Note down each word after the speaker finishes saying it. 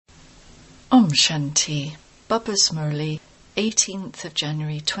Om Shanti, Baba's Murli, 18th of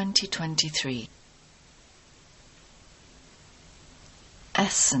January 2023.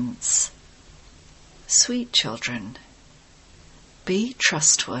 Essence. Sweet children, be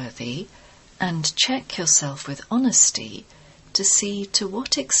trustworthy and check yourself with honesty to see to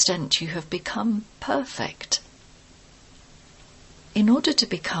what extent you have become perfect. In order to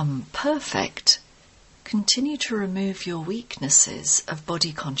become perfect, continue to remove your weaknesses of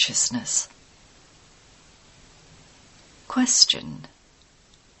body consciousness. Question.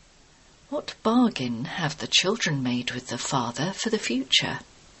 What bargain have the children made with the Father for the future?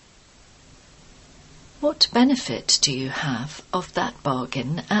 What benefit do you have of that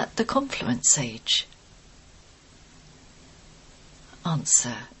bargain at the confluence age?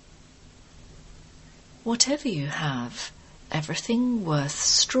 Answer. Whatever you have, everything worth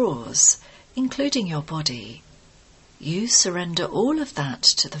straws, including your body, you surrender all of that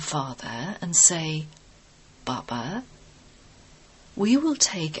to the Father and say, Baba, we will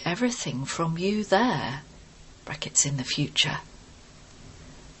take everything from you there, brackets in the future.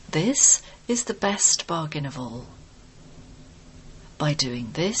 This is the best bargain of all. By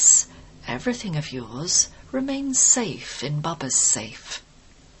doing this, everything of yours remains safe in Baba's safe,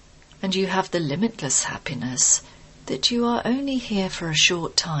 and you have the limitless happiness that you are only here for a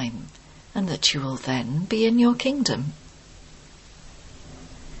short time and that you will then be in your kingdom.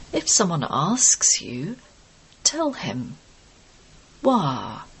 If someone asks you, tell him,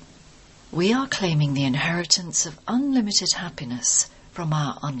 Wah, we are claiming the inheritance of unlimited happiness from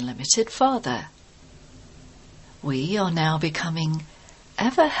our unlimited Father. We are now becoming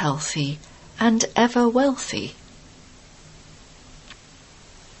ever healthy and ever wealthy.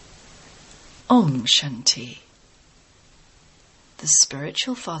 Om Shanti. The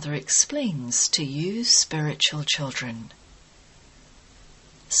Spiritual Father explains to you spiritual children.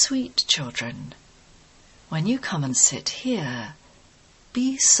 Sweet children, when you come and sit here,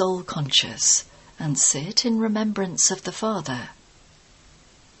 be soul conscious and sit in remembrance of the Father.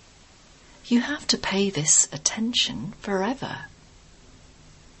 You have to pay this attention forever.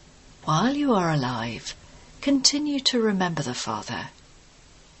 While you are alive, continue to remember the Father.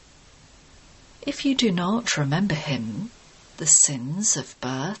 If you do not remember him, the sins of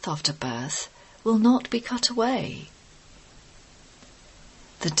birth after birth will not be cut away.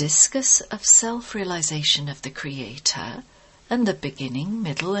 The discus of self-realization of the Creator and the beginning,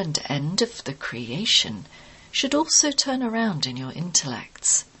 middle and end of the creation should also turn around in your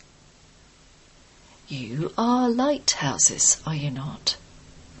intellects. You are lighthouses, are you not?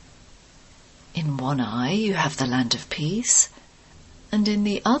 In one eye you have the land of peace, and in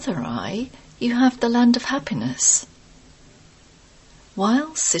the other eye you have the land of happiness.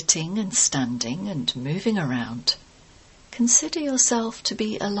 While sitting and standing and moving around, consider yourself to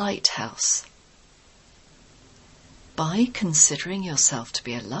be a lighthouse. By considering yourself to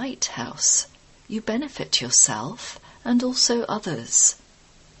be a lighthouse, you benefit yourself and also others.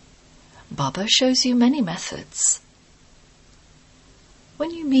 Baba shows you many methods. When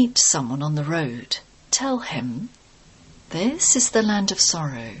you meet someone on the road, tell him, this is the land of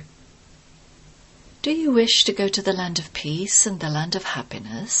sorrow. Do you wish to go to the land of peace and the land of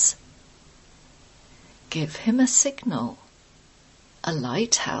happiness? Give him a signal. A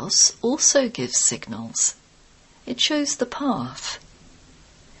lighthouse also gives signals. It shows the path.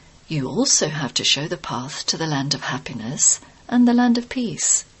 You also have to show the path to the land of happiness and the land of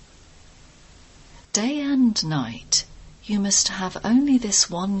peace. Day and night, you must have only this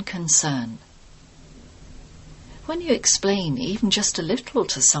one concern. When you explain even just a little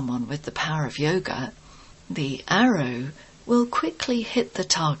to someone with the power of yoga, the arrow will quickly hit the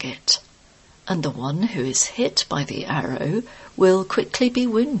target, and the one who is hit by the arrow will quickly be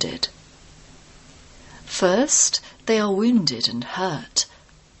wounded. First, they are wounded and hurt,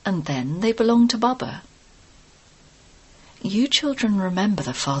 and then they belong to Baba. You children remember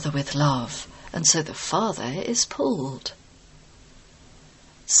the Father with love, and so the Father is pulled.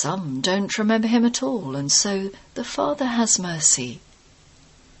 Some don't remember him at all, and so the Father has mercy.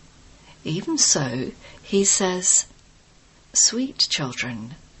 Even so, he says, Sweet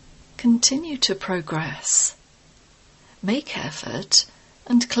children, continue to progress. Make effort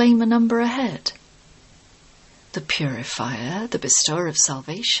and claim a number ahead. The purifier, the bestower of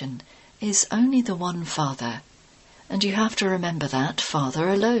salvation, is only the one Father, and you have to remember that Father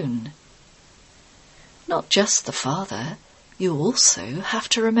alone. Not just the Father, you also have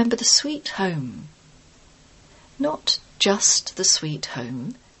to remember the sweet home. Not just the sweet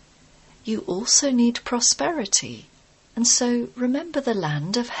home, you also need prosperity, and so remember the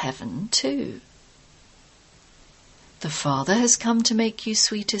land of heaven too. The Father has come to make you,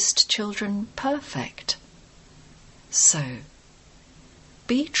 sweetest children, perfect. So,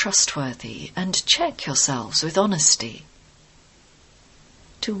 be trustworthy and check yourselves with honesty.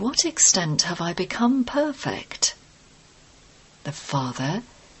 To what extent have I become perfect? The Father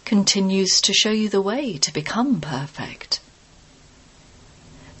continues to show you the way to become perfect.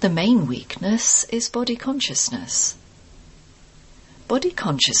 The main weakness is body consciousness. Body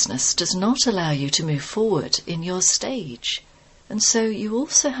consciousness does not allow you to move forward in your stage, and so you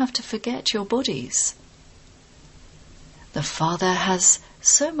also have to forget your bodies. The Father has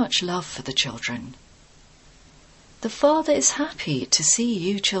so much love for the children. The Father is happy to see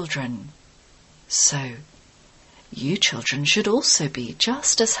you children. So, you children should also be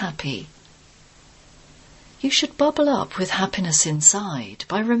just as happy. You should bubble up with happiness inside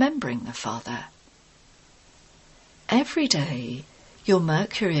by remembering the Father. Every day, your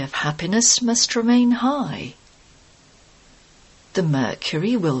mercury of happiness must remain high. The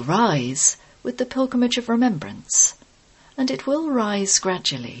mercury will rise with the pilgrimage of remembrance, and it will rise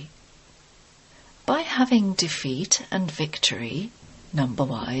gradually. By having defeat and victory,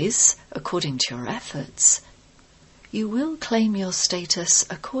 number-wise, according to your efforts, you will claim your status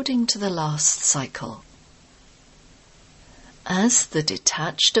according to the last cycle. As the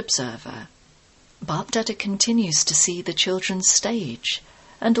detached observer, Bap-Dada continues to see the children's stage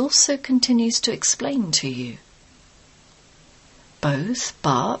and also continues to explain to you. Both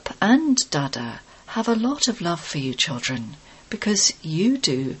Bap and Dada have a lot of love for you children because you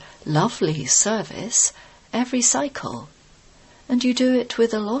do lovely service every cycle and you do it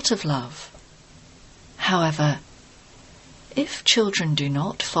with a lot of love. However, if children do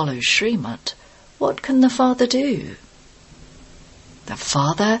not follow Srimad, what can the Father do? The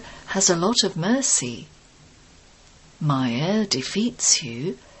Father has a lot of mercy. Maya defeats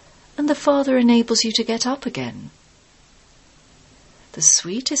you, and the Father enables you to get up again. The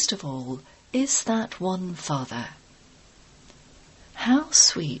sweetest of all is that one Father. How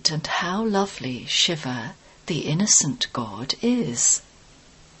sweet and how lovely Shiva, the innocent God, is.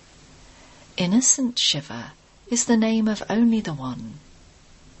 Innocent Shiva is the name of only the One.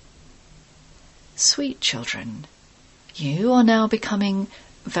 Sweet children, you are now becoming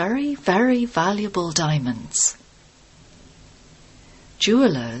very, very valuable diamonds.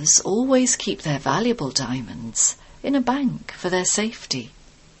 Jewelers always keep their valuable diamonds in a bank for their safety.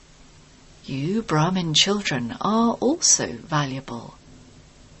 You Brahmin children are also valuable,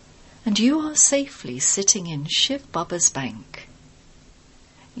 and you are safely sitting in Shiv Baba's bank.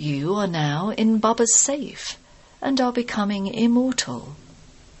 You are now in Baba's safe and are becoming immortal.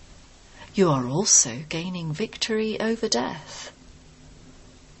 You are also gaining victory over death.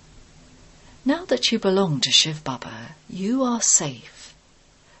 Now that you belong to Shiv Baba, you are safe,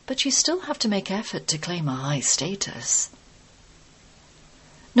 but you still have to make effort to claim a high status.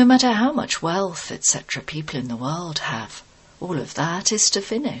 No matter how much wealth, etc., people in the world have, all of that is to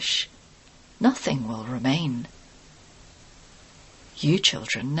finish. Nothing will remain. You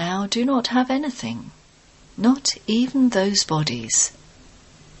children now do not have anything, not even those bodies.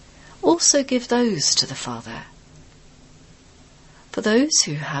 Also give those to the Father. For those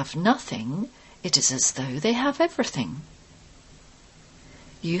who have nothing, it is as though they have everything.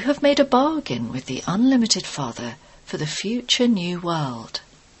 You have made a bargain with the unlimited Father for the future new world.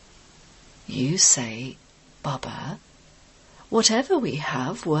 You say, Baba, whatever we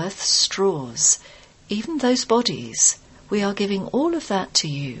have worth straws, even those bodies, we are giving all of that to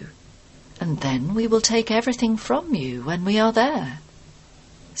you, and then we will take everything from you when we are there.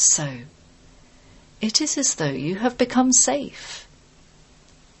 So, it is as though you have become safe.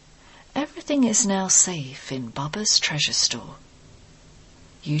 Everything is now safe in Baba's treasure store.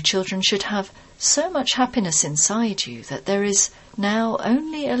 You children should have so much happiness inside you that there is now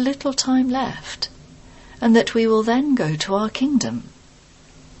only a little time left, and that we will then go to our kingdom.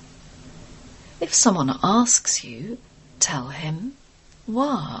 If someone asks you, tell him,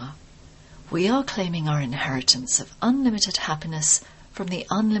 Wah, we are claiming our inheritance of unlimited happiness from the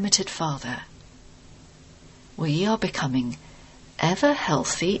unlimited Father. We are becoming ever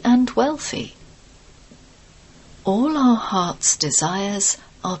healthy and wealthy. All our heart's desires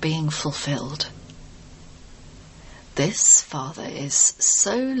are being fulfilled. This Father is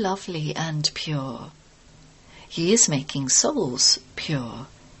so lovely and pure. He is making souls pure,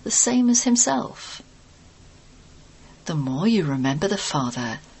 the same as himself. The more you remember the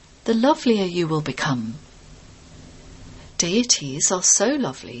Father, the lovelier you will become. Deities are so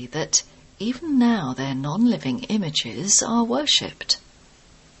lovely that even now their non-living images are worshipped.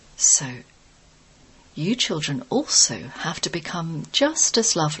 So, you children also have to become just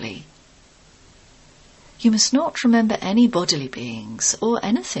as lovely. You must not remember any bodily beings or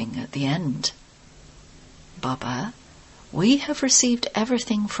anything at the end. Baba, we have received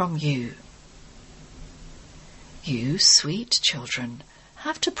everything from you. You, sweet children,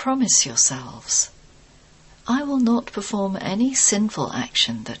 have to promise yourselves, I will not perform any sinful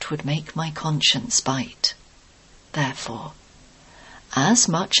action that would make my conscience bite. Therefore, as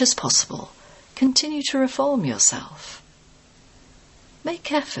much as possible, continue to reform yourself.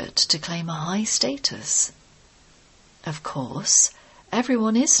 Make effort to claim a high status. Of course,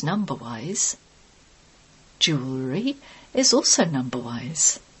 everyone is number-wise. Jewellery is also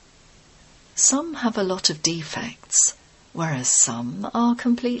number-wise. Some have a lot of defects, whereas some are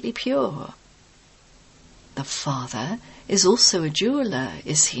completely pure. The Father is also a jeweller,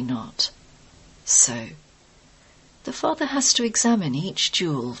 is he not? So, the Father has to examine each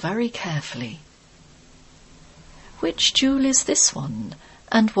jewel very carefully. Which jewel is this one,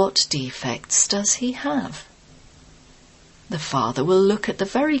 and what defects does he have? The Father will look at the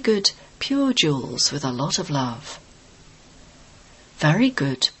very good, pure jewels with a lot of love. Very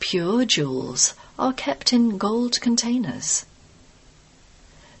good, pure jewels are kept in gold containers.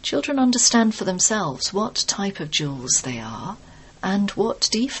 Children understand for themselves what type of jewels they are and what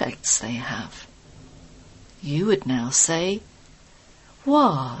defects they have. You would now say,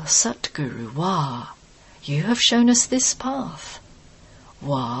 Wah, Satguru, Wah, you have shown us this path.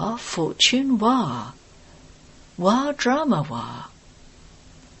 Wah, fortune, Wah. Wah, drama, Wah.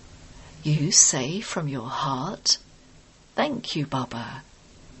 You say from your heart, Thank you, Baba,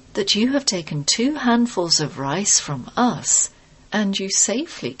 that you have taken 2 handfuls of rice from us and you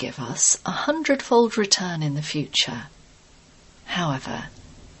safely give us 100-fold return in the future. However,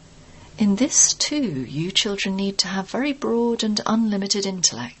 in this too you children need to have very broad and unlimited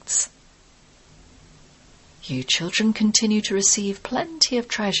intellects. You children continue to receive plenty of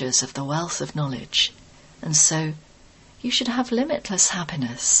treasures of the wealth of knowledge, and so you should have limitless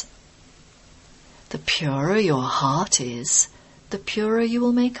happiness. The purer your heart is, the purer you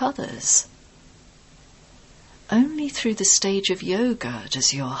will make others. Only through the stage of yoga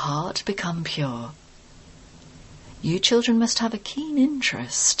does your heart become pure. You children must have a keen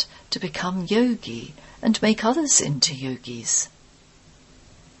interest to become yogi and make others into yogis.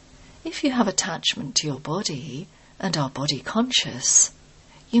 If you have attachment to your body and are body conscious,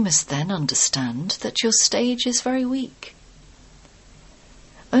 you must then understand that your stage is very weak.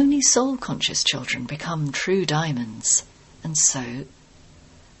 Only soul-conscious children become true diamonds, and so,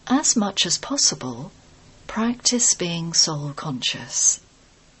 as much as possible, practice being soul-conscious.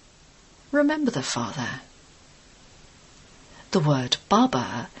 Remember the Father. The word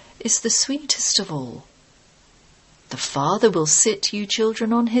Baba is the sweetest of all. The Father will sit you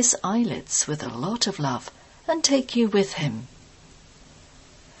children on his eyelids with a lot of love and take you with him.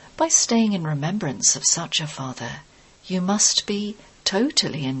 By staying in remembrance of such a Father, you must be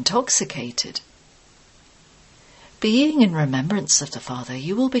totally intoxicated. Being in remembrance of the Father,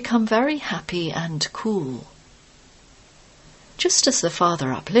 you will become very happy and cool. Just as the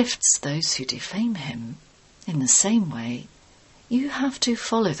Father uplifts those who defame him, in the same way, you have to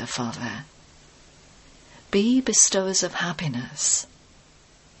follow the Father. Be bestowers of happiness.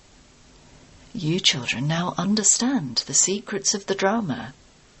 You children now understand the secrets of the drama.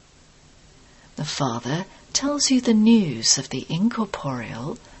 The Father tells you the news of the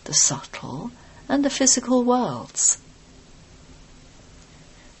incorporeal, the subtle, and the physical worlds.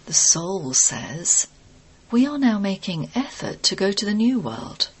 The soul says, we are now making effort to go to the new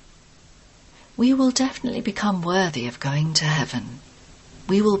world. We will definitely become worthy of going to heaven.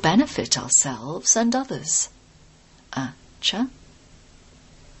 We will benefit ourselves and others. Acha.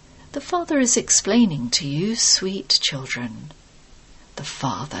 The Father is explaining to you, sweet children. The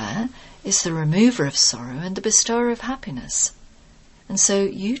Father is the remover of sorrow and the bestower of happiness. And so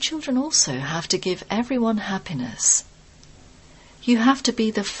you children also have to give everyone happiness. You have to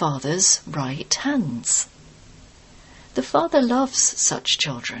be the Father's right hands. The Father loves such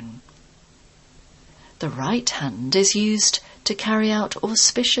children. The right hand is used to carry out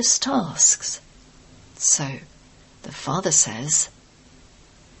auspicious tasks. So, the Father says,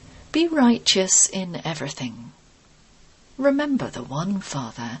 be righteous in everything. Remember the one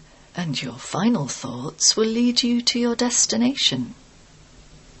Father, and your final thoughts will lead you to your destination.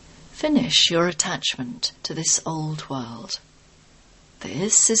 Finish your attachment to this old world.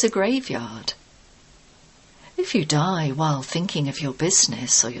 This is a graveyard. If you die while thinking of your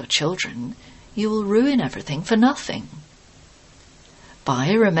business or your children, you will ruin everything for nothing.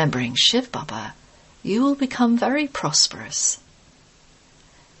 By remembering Shiv Baba, you will become very prosperous.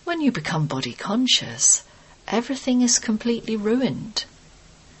 When you become body conscious, everything is completely ruined.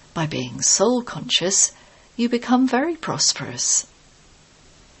 By being soul conscious, you become very prosperous.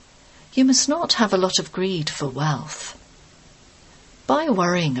 You must not have a lot of greed for wealth. By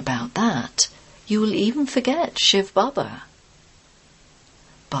worrying about that, you will even forget Shiv Baba.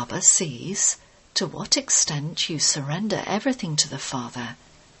 Baba sees to what extent you surrender everything to the Father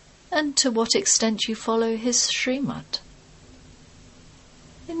and to what extent you follow his Srimad.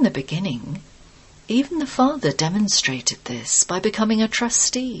 In the beginning, even the Father demonstrated this by becoming a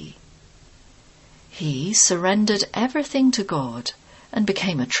trustee. He surrendered everything to God and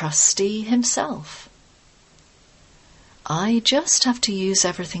became a trustee himself. I just have to use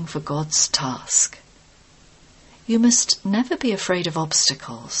everything for God's task. You must never be afraid of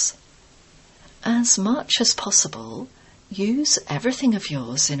obstacles. As much as possible, use everything of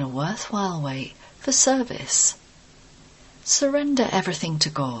yours in a worthwhile way for service. Surrender everything to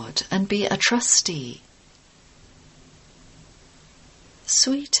God and be a trustee.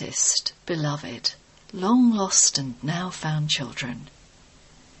 Sweetest, beloved, long lost and now found children,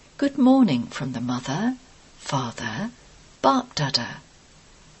 good morning from the Mother, Father, Bap Dada.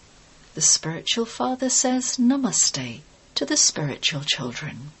 The spiritual father says Namaste to the spiritual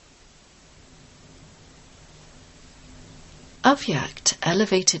children. Avyakt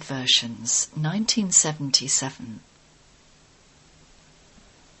Elevated Versions, 1977.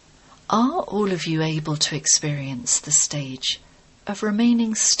 Are all of you able to experience the stage of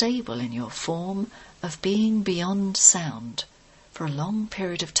remaining stable in your form of being beyond sound for a long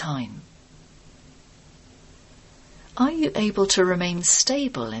period of time? Are you able to remain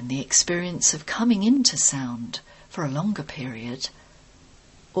stable in the experience of coming into sound for a longer period?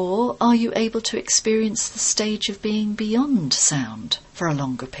 Or are you able to experience the stage of being beyond sound for a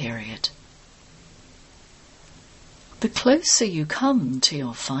longer period? The closer you come to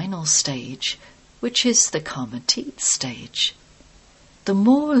your final stage, which is the Kamatit stage, the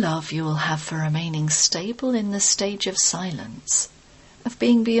more love you will have for remaining stable in the stage of silence, of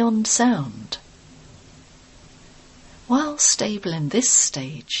being beyond sound. While stable in this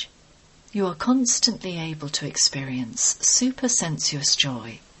stage, you are constantly able to experience supersensuous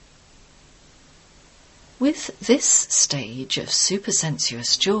joy. With this stage of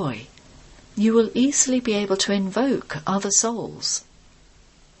supersensuous joy, you will easily be able to invoke other souls.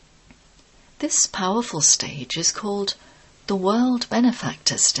 This powerful stage is called the World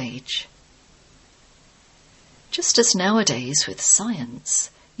Benefactor stage. Just as nowadays with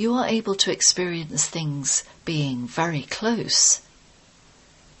science, you are able to experience things being very close.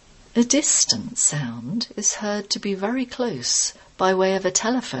 A distant sound is heard to be very close by way of a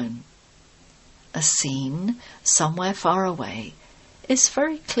telephone. A scene somewhere far away is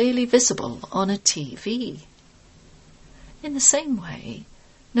very clearly visible on a TV. In the same way,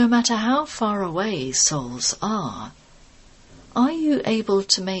 no matter how far away souls are you able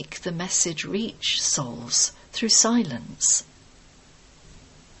to make the message reach souls through silence?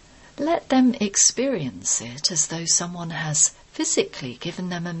 Let them experience it as though someone has physically given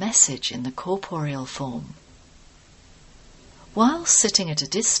them a message in the corporeal form. While sitting at a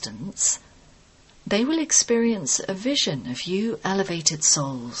distance, they will experience a vision of you elevated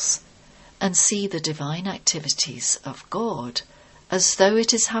souls and see the divine activities of God as though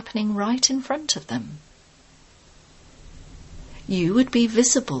it is happening right in front of them. You would be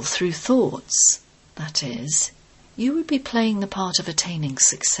visible through thoughts, that is, you would be playing the part of attaining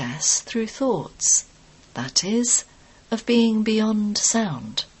success through thoughts, that is, of being beyond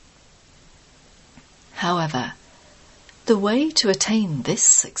sound. However, the way to attain this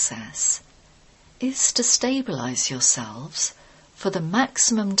success is to stabilize yourselves for the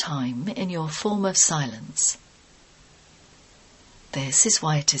maximum time in your form of silence. This is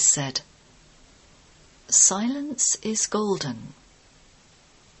why it is said, silence is golden.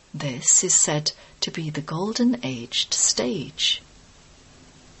 This is said to be the golden-aged stage.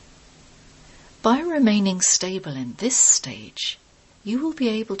 By remaining stable in this stage, you will be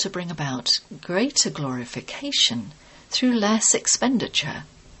able to bring about greater glorification through less expenditure.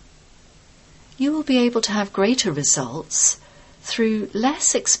 You will be able to have greater results through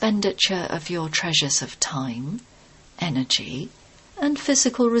less expenditure of your treasures of time, energy, and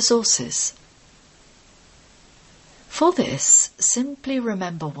physical resources. For this, simply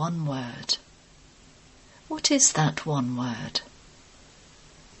remember one word. What is that one word?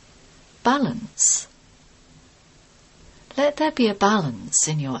 Balance. Let there be a balance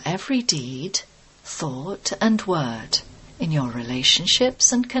in your every deed, thought and word, in your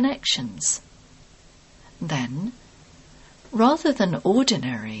relationships and connections. Then, rather than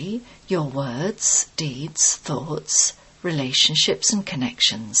ordinary, your words, deeds, thoughts, relationships and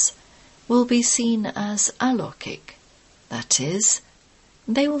connections will be seen as alokik. That is,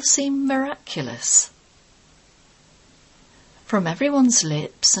 they will seem miraculous. From everyone's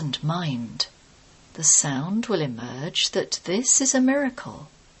lips and mind, the sound will emerge that this is a miracle.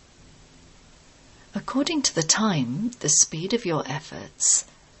 According to the time, the speed of your efforts,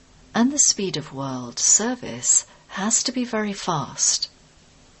 and the speed of world service has to be very fast.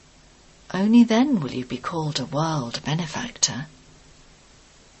 Only then will you be called a world benefactor.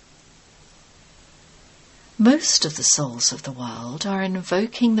 Most of the souls of the world are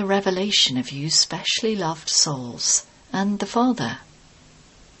invoking the revelation of you specially loved souls and the Father.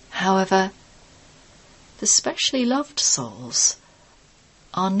 However, the specially loved souls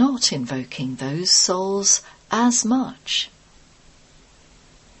are not invoking those souls as much.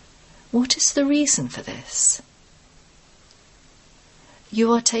 What is the reason for this?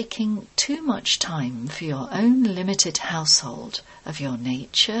 You are taking too much time for your own limited household of your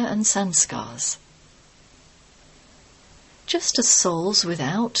nature and sanskars. Just as souls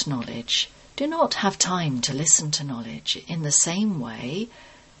without knowledge do not have time to listen to knowledge in the same way,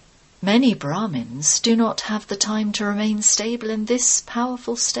 many Brahmins do not have the time to remain stable in this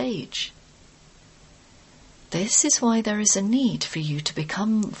powerful stage. This is why there is a need for you to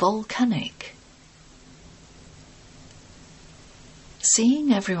become volcanic.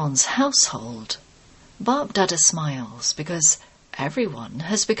 Seeing everyone's household, Bap Dada smiles because everyone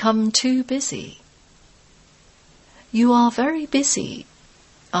has become too busy. You are very busy,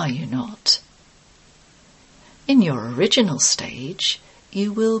 are you not? In your original stage,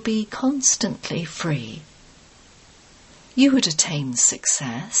 you will be constantly free. You would attain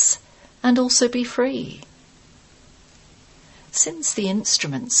success and also be free. Since the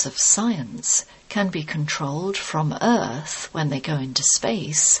instruments of science can be controlled from Earth when they go into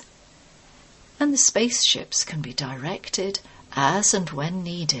space, and the spaceships can be directed as and when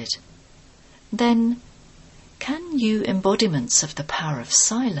needed, then can you embodiments of the power of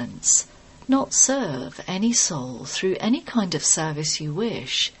silence not serve any soul through any kind of service you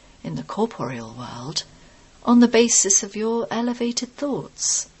wish in the corporeal world on the basis of your elevated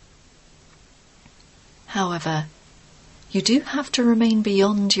thoughts? However, you do have to remain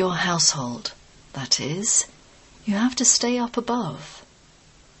beyond your household. That is, you have to stay up above.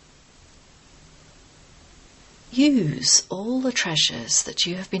 Use all the treasures that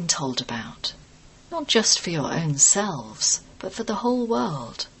you have been told about, not just for your own selves, but for the whole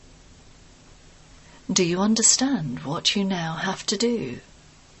world. Do you understand what you now have to do?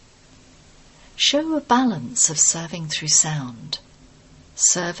 Show a balance of serving through sound,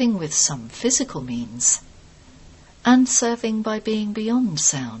 serving with some physical means, and serving by being beyond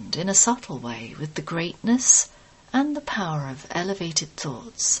sound in a subtle way with the greatness and the power of elevated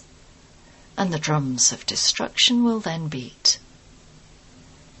thoughts, and the drums of destruction will then beat.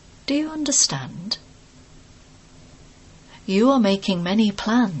 Do you understand? You are making many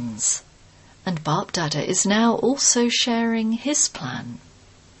plans, and Bap Dada is now also sharing his plan.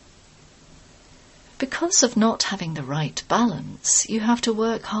 Because of not having the right balance, you have to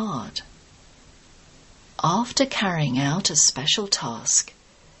work hard. After carrying out a special task,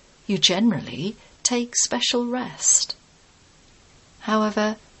 you generally take special rest.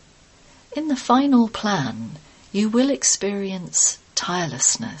 However, in the final plan, you will experience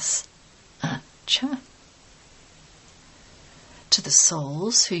tirelessness. Acha. To the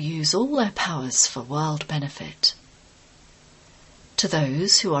souls who use all their powers for world benefit. To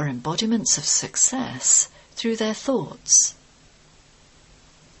those who are embodiments of success through their thoughts.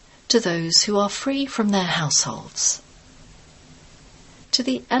 To those who are free from their households. To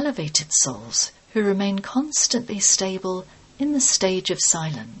the elevated souls who remain constantly stable in the stage of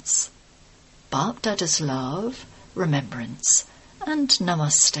silence. Bap Dada's love, remembrance, and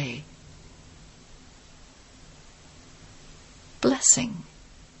namaste. Blessing.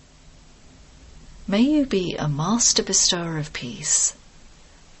 May you be a master bestower of peace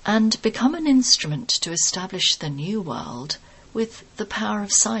and become an instrument to establish the new world with the power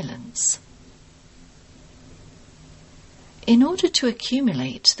of silence. In order to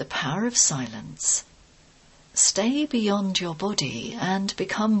accumulate the power of silence, stay beyond your body and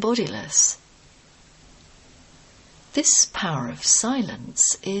become bodiless. This power of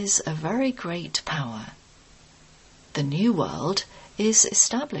silence is a very great power. The new world is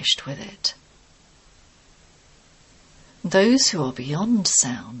established with it. Those who are beyond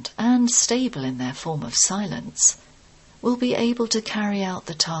sound and stable in their form of silence will be able to carry out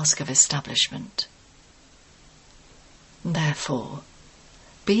the task of establishment. Therefore,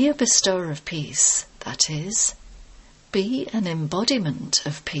 be a bestower of peace, that is, be an embodiment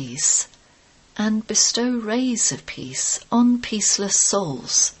of peace, and bestow rays of peace on peaceless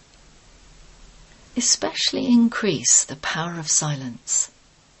souls. Especially increase the power of silence.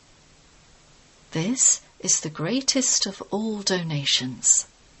 This is the greatest of all donations.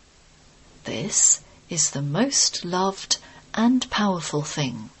 This is the most loved and powerful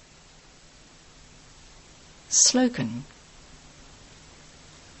thing. Slogan: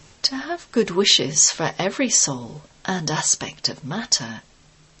 to have good wishes for every soul and aspect of matter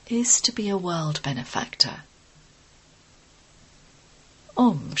is to be a world benefactor.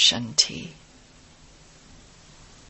 Om Shanti.